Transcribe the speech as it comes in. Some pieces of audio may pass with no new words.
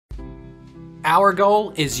Our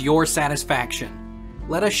goal is your satisfaction.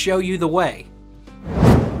 Let us show you the way.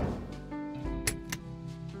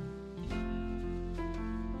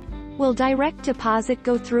 Will direct deposit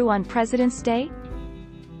go through on President's Day?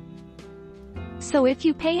 So if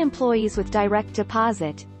you pay employees with direct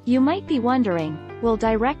deposit, you might be wondering, will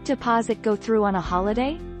direct deposit go through on a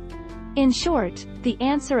holiday? In short, the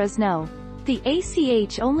answer is no. The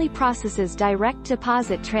ACH only processes direct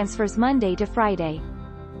deposit transfers Monday to Friday.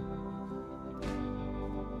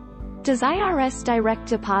 Does IRS direct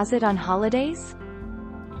deposit on holidays?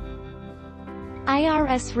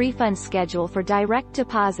 IRS refund schedule for direct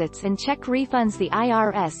deposits and check refunds. The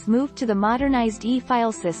IRS moved to the modernized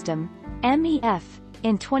e-file system, MEF,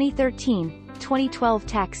 in 2013-2012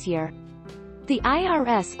 tax year. The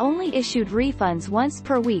IRS only issued refunds once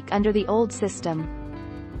per week under the old system.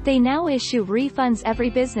 They now issue refunds every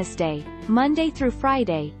business day, Monday through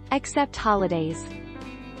Friday, except holidays.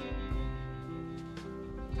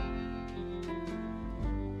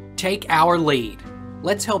 Take our lead.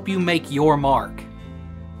 Let's help you make your mark.